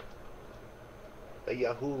 The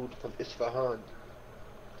Yahud from Isfahan.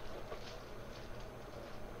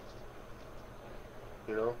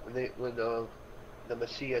 You know, when the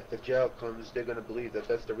Messiah Dajjal comes, they're gonna believe that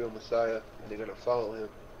that's the real Messiah, and they're gonna follow him.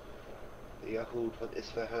 The Yahud from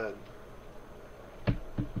Isfahan.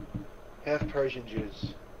 Half Persian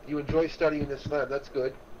Jews. You enjoy studying Islam. That's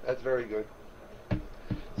good. That's very good.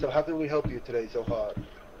 So how can we help you today, Zohar?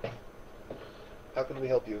 How can we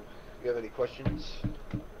help you? You have any questions?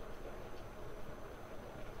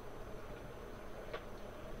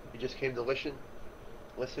 You just came to listen?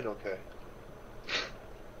 Listen, okay.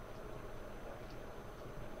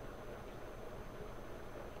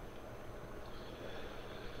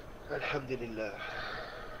 Alhamdlillah.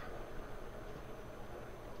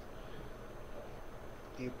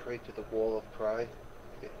 Do you pray to the wall of pride?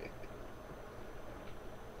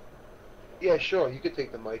 Yeah, sure. You could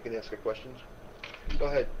take the mic and ask a question. Go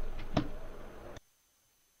ahead.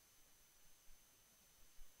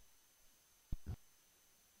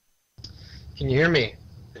 Can you hear me?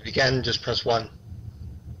 If you can, just press 1.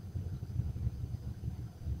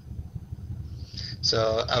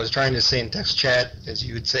 So I was trying to say in text chat, as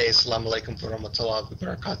you would say, Assalamu alaikum wa rahmatullahi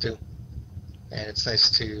wa barakatuh. And it's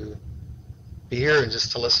nice to be here and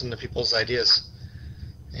just to listen to people's ideas.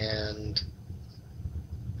 And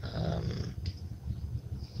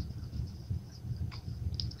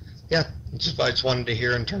yeah, I just wanted to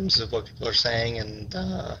hear in terms of what people are saying, and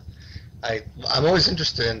I'm always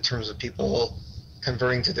interested in terms of people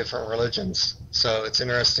converting to different religions. So it's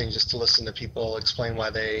interesting just to listen to people explain why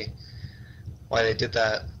they did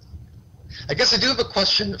that. I guess I do have a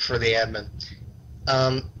question for the admin.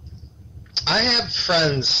 I have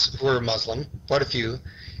friends who are Muslim, quite a few,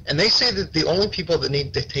 and they say that the only people that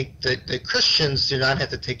need to take the Christians do not have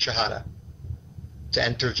to take Shahada to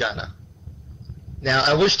enter Jannah. Now,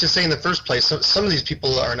 I wish to say in the first place, some of these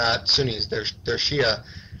people are not Sunnis, they're Shia,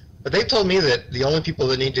 but they told me that the only people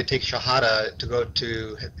that need to take Shahada to go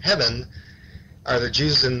to heaven are the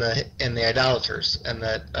Jews and the idolaters, and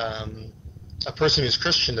that a person who's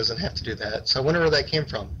Christian doesn't have to do that. So I wonder where that came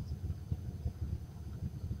from.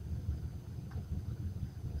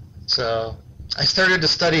 So I started to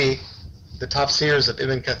study the tafsirs of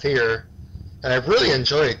Ibn Kathir, and I've really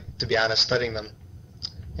enjoyed, to be honest, studying them.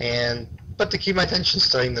 But to keep my attention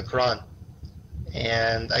studying the Quran.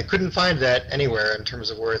 And I couldn't find that anywhere in terms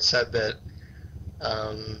of where it said that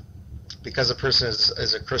because a person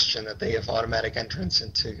is a Christian that they have automatic entrance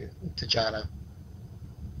into Jannah.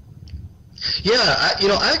 Yeah,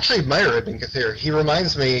 I actually admire Ibn Kathir. He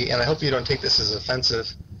reminds me, and I hope you don't take this as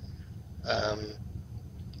offensive,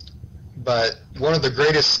 but one of the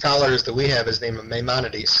greatest scholars that we have is named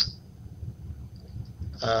Maimonides,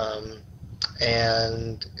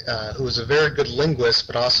 and who was a very good linguist,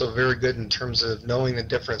 but also very good in terms of knowing the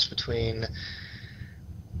difference between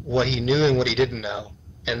what he knew and what he didn't know.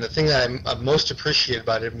 And the thing that I most appreciate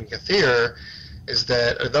about Ibn Kathir is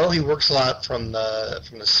that although he works a lot from the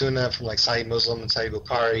Sunnah, from like Sahih Muslim and Sahih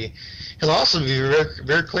Bukhari, he'll also be very,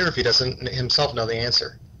 very clear if he doesn't himself know the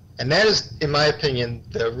answer. And that is, in my opinion,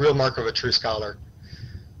 the real mark of a true scholar.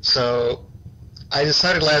 So I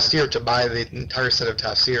decided last year to buy the entire set of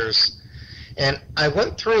tafsirs, and I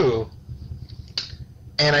went through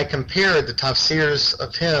and I compared the tafsirs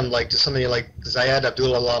of him like to somebody like Zayed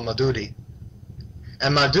Abdullah Madudi.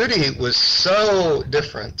 And Madudi was so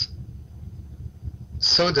different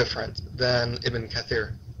than Ibn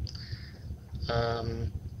Kathir.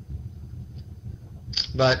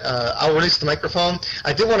 But I'll release the microphone.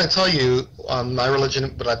 I did want to tell you my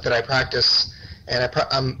religion that I practice, and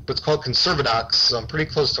I'm what's called conservadox, so I'm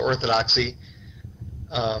pretty close to orthodoxy.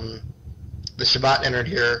 The Shabbat entered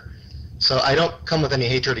here, so I don't come with any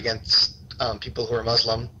hatred against people who are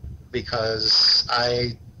Muslim, because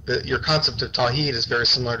your concept of Tawheed is very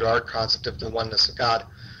similar to our concept of the oneness of God.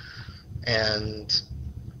 And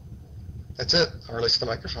that's it. I'll release the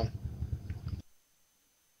microphone.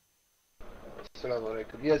 Assalamu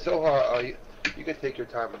alaikum. Yeah, Zohar, you can take your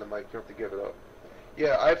time on the mic. You don't have to give it up.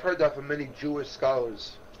 Yeah, I've heard that from many Jewish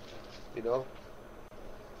scholars,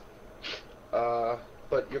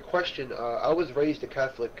 But your question, I was raised a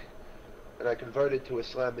Catholic, and I converted to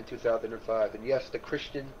Islam in 2005. And yes, the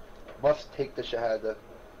Christian must take the Shahada.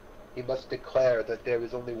 He must declare that there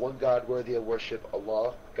is only one God worthy of worship,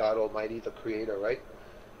 Allah, God Almighty, the Creator, right?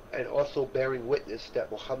 And also bearing witness that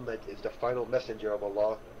Muhammad is the final messenger of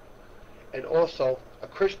Allah. And also, a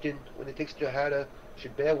Christian, when he takes Shahada,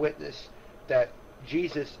 should bear witness that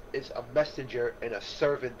Jesus is a messenger and a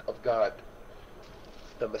servant of God,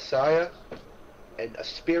 the Messiah, and a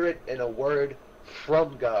spirit and a word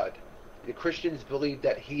from God. The Christians believe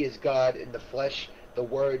that he is God in the flesh, the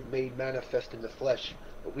word made manifest in the flesh.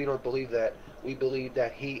 But we don't believe that. We believe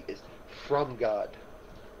that he is from God.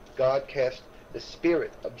 God cast the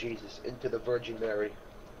spirit of Jesus into the Virgin Mary.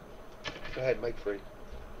 Go ahead, Mike Free.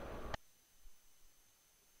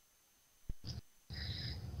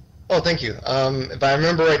 Oh, thank you. If I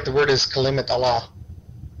remember right, the word is kalimat Allah.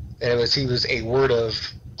 And he was a word of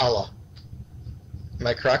Allah. Am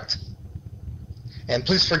I correct? And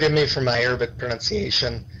please forgive me for my Arabic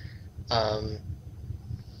pronunciation.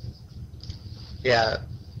 Yeah,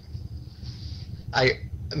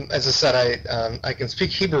 as I said, I can speak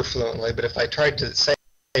Hebrew fluently, but if I tried to say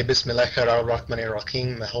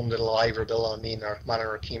Bismillahirrahmanirrahim, alhamdlillah, rabbil alamin,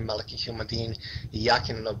 arrahmanir rahim, maliki yawmiddin,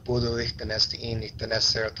 iyaka na'budu wa iyyaka nasta'in, ihdinas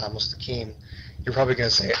siratal mustaqim. You're probably going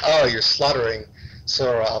to say, oh, you're slaughtering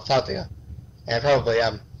Surah Al-Fatiha. And I probably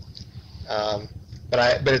am.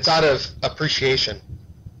 But it's out of appreciation.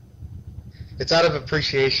 It's out of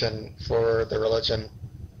appreciation for the religion.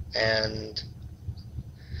 And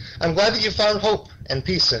I'm glad that you found hope and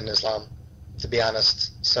peace in Islam, to be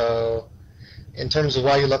honest. So, in terms of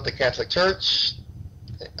why you left the Catholic Church,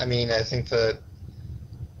 I think that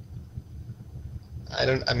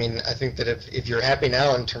if you're happy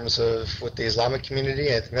now in terms of with the Islamic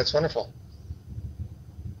community, I think that's wonderful.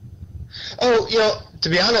 Oh, to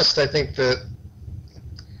be honest, I think that,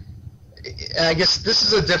 and I guess this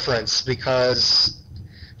is a difference because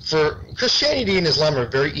for Christianity and Islam are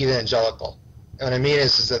very evangelical. And what I mean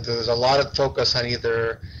is that there's a lot of focus on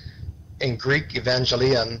either in Greek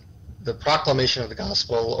evangelion, the proclamation of the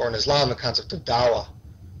gospel, or in Islam, the concept of dawah.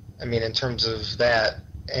 In terms of that.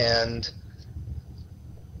 And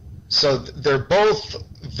so they're both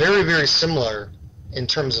very, very similar in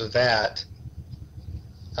terms of that.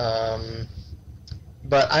 But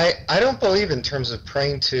I don't believe in terms of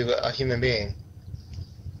praying to a human being.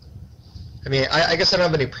 I guess I don't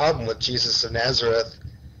have any problem with Jesus of Nazareth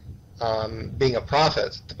being a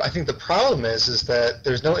prophet. I think the problem is that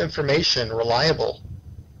there's no information reliable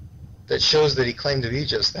that shows that he claimed to be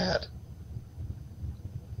just that.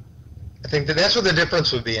 I think that's what the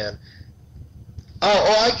difference would be in.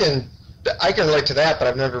 I can relate to that, but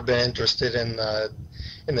I've never been interested in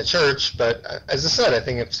the church. But as I said, I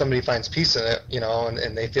think if somebody finds peace in it,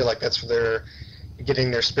 and they feel like that's where they're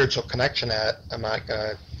getting their spiritual connection at, I'm not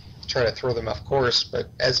gonna try to throw them off course. But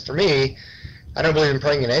as for me, I don't believe in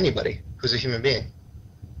praying in anybody who's a human being.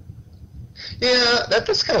 Yeah,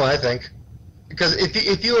 that's kind of what I think. Because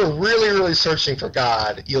if you are really, really searching for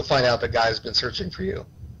God, you'll find out that God has been searching for you.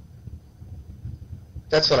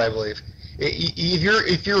 That's what I believe.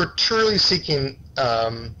 If you're truly seeking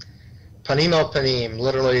panim el panim,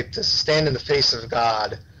 literally to stand in the face of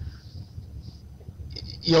God,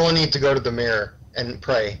 you only need to go to the mirror and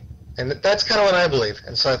pray. And that's kind of what I believe.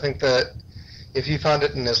 And so I think that if you found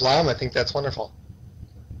it in Islam, I think that's wonderful.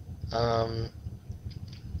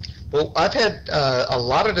 Well, I've had a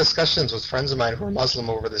lot of discussions with friends of mine who are Muslim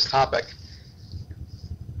over this topic.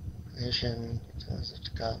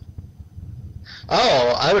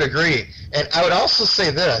 Oh, I would agree. And I would also say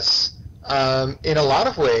this. In a lot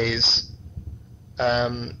of ways,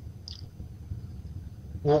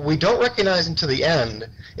 what we don't recognize until the end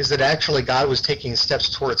is that actually God was taking steps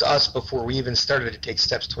towards us before we even started to take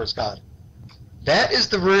steps towards God. That is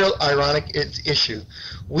the real ironic issue.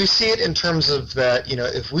 We see it in terms of that,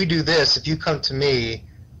 if we do this, if you come to me,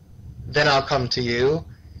 then I'll come to you.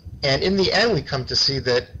 And in the end, we come to see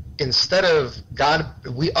that instead of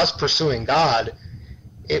us pursuing God,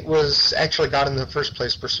 it was actually God in the first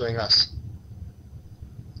place pursuing us.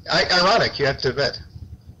 Ironic, you have to admit.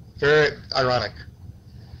 Very ironic.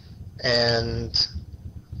 And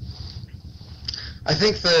I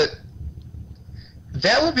think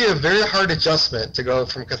that would be a very hard adjustment to go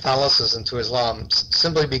from Catholicism to Islam,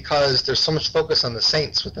 simply because there's so much focus on the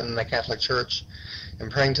saints within the Catholic Church and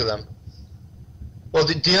praying to them. Well,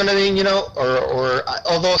 do you know what I mean? Or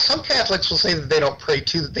although some Catholics will say that they don't pray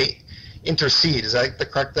to, that they intercede. Is that the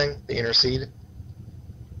correct thing? They intercede?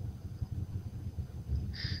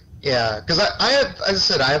 Yeah, because I have, as I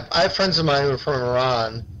said, I have friends of mine who are from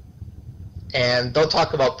Iran, and they'll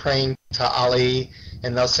talk about praying to Ali,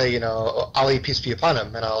 and they'll say, Ali, peace be upon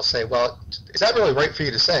him. And I'll say, well, is that really right for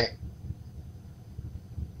you to say?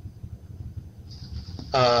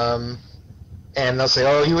 And they'll say,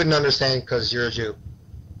 oh, you wouldn't understand because you're a Jew.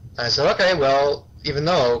 And I said, okay, well, even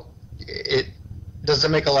though it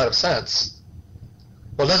doesn't make a lot of sense.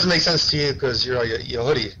 Well, it doesn't make sense to you because you're a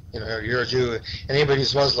Yehudi, you're a Jew. And anybody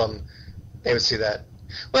who's Muslim, they would see that.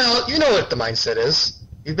 Well, you know what the mindset is.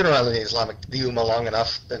 You've been around in the Islamic Ummah long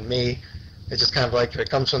enough than me. It's just kind of like if it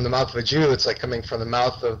comes from the mouth of a Jew, it's like coming from the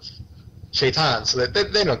mouth of Shaitan, so that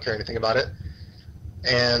they don't care anything about it.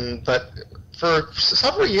 But for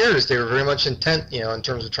several years, they were very much intent, in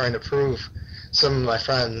terms of trying to prove some of my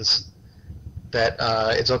friends that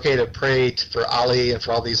it's okay to pray for Ali and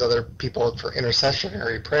for all these other people for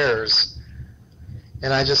intercessionary prayers.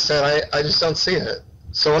 And I just said, I just don't see it.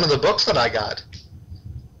 So one of the books that I got,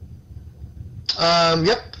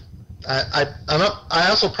 yep. I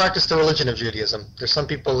also practice the religion of Judaism. There's some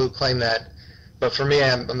people who claim that, but for me,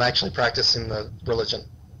 I'm actually practicing the religion.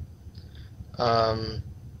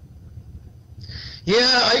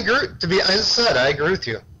 Yeah, I agree. As I said, I agree with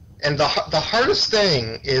you. And the hardest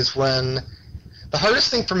thing is when The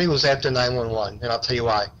hardest thing for me was after 911, and I'll tell you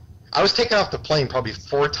why. I was taken off the plane probably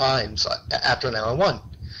 4 times after 911,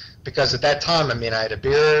 because at that time, I mean, I had a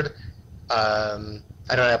beard. I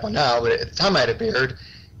don't have one now, but at the time I had a beard,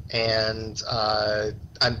 and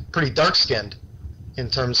I'm pretty dark-skinned in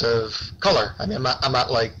terms of color. I mean,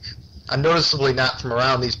 I'm noticeably not from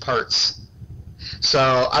around these parts. So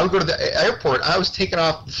I would go to the airport. I was taken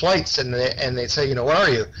off the flights, and they'd say, you know, where are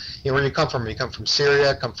you? You know, where do you come from? You come from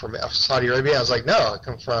Syria? Come from Saudi Arabia? I was like, no, I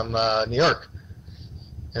come from New York.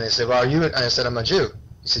 And they said, well, are you? And I said, I'm a Jew.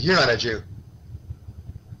 He said, you're not a Jew.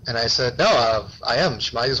 And I said, no, I am.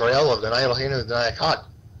 Shema Yisrael of Denai Eloheinu Denai Echad.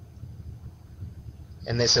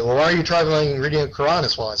 And they said, well, why are you traveling and reading the Quran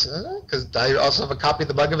as well? I said, because I also have a copy of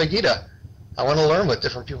the Bhagavad Gita. I want to learn what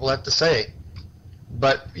different people have to say.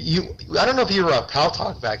 But I don't know if you were on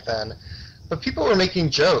paltalk back then, but people were making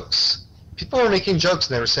jokes. People were making jokes,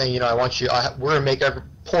 and they were saying, you know, we're going to make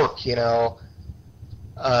pork, you know.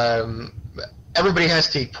 Everybody has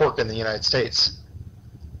to eat pork in the United States.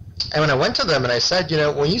 And when I went to them and I said, you know,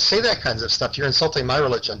 when you say that kinds of stuff, you're insulting my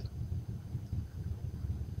religion.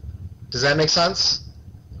 Does that make sense?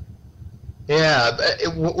 Yeah,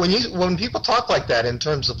 when people talk like that in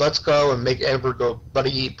terms of let's go and make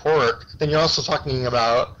everybody eat pork, then you're also talking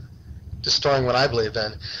about destroying what I believe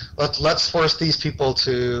in. Let's force these people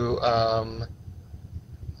to,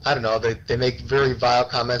 I don't know, they make very vile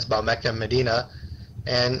comments about Mecca and Medina,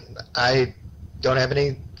 and I don't have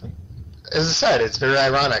any, as I said, it's very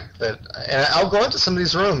ironic that, and I'll go into some of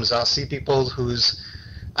these rooms, I'll see people whose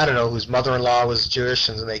mother-in-law was Jewish,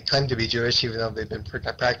 and they claim to be Jewish even though they've been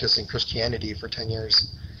practicing Christianity for 10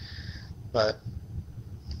 years. But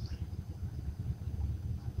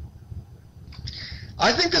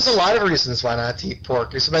I think there's a lot of reasons why not to eat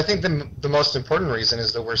pork. But I think the most important reason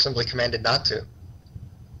is that we're simply commanded not to.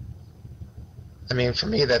 I mean, for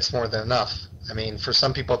me, that's more than enough. I mean, for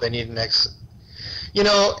some people, they need you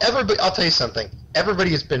know, I'll tell you something.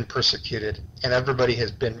 Everybody has been persecuted, and everybody has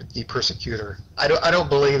been the persecutor. I don't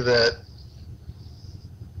believe that.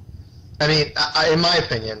 I mean, in my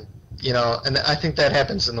opinion, you know, and I think that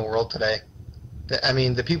happens in the world today. I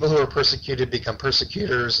mean, the people who are persecuted become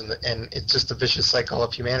persecutors, and it's just a vicious cycle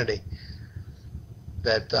of humanity.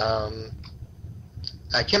 That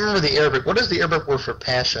I can't remember the Arabic. What is the Arabic word for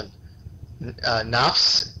passion?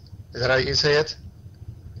 Nafs? Is that how you say it?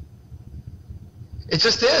 It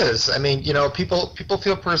just is. I mean, you know, people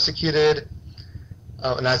feel persecuted.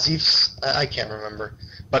 Nazifs, I can't remember.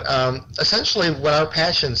 But essentially, when our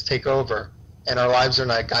passions take over and our lives are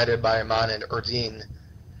not guided by Iman or Deen,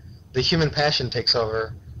 the human passion takes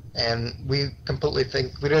over, and we completely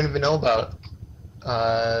think we don't even know about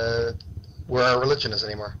where our religion is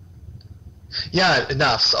anymore. Yeah,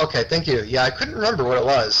 nafs. Okay, thank you. Yeah, I couldn't remember what it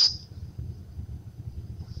was.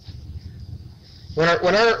 When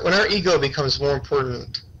our ego becomes more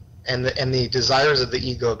important, and the desires of the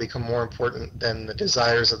ego become more important than the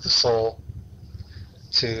desires of the soul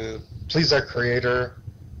to please our Creator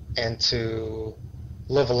and to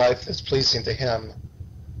live a life that's pleasing to Him,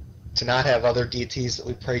 to not have other deities that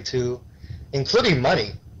we pray to, including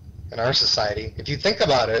money in our society. If you think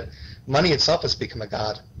about it, money itself has become a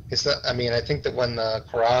god. I mean, I think that when the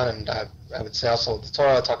Quran and I would say also the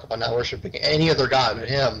Torah talk about not worshiping any other god but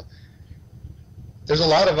Him, there's a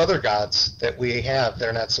lot of other gods that we have that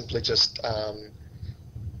are not simply just, and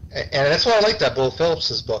that's why I like that Bill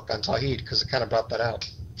Phillips's book on Tawheed, because it kind of brought that out.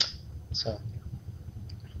 So.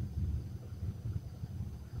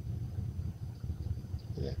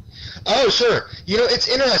 Yeah. Oh, sure. You know, it's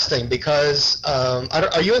interesting because,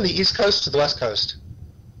 are you on the East Coast or the West Coast,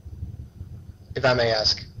 if I may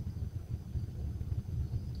ask?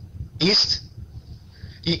 East?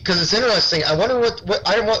 Because it's interesting. I wonder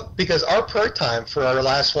because our prayer time for our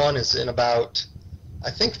last one is in about,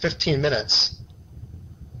 I think, 15 minutes.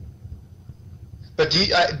 But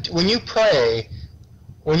when you pray,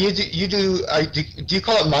 when do you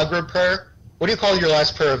call it Maghrib prayer? What do you call your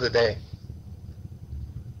last prayer of the day?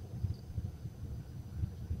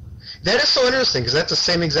 That is so interesting because that's the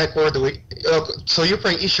same exact word that so you're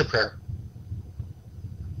praying Isha prayer.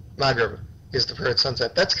 Maghrib is the prayer at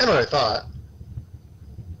sunset. That's kind of what I thought.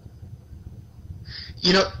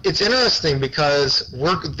 You know, it's interesting because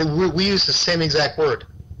we use the same exact word,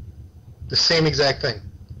 the same exact thing,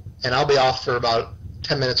 and I'll be off for about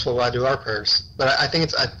 10 minutes while I do our prayers. But I think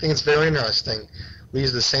it's very interesting. We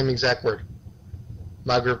use the same exact word,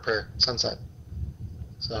 Maghrib prayer, sunset.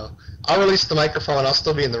 So I'll release the microphone. I'll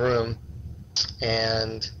still be in the room,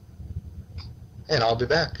 and I'll be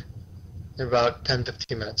back in about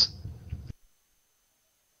 10-15 minutes.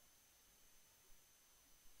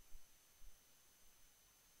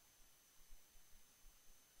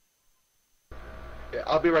 Yeah,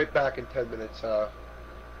 I'll be right back in 10 minutes.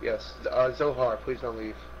 Yes, Zohar, please don't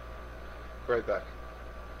leave. Right back.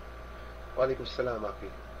 Wa alaikum salam, Aki.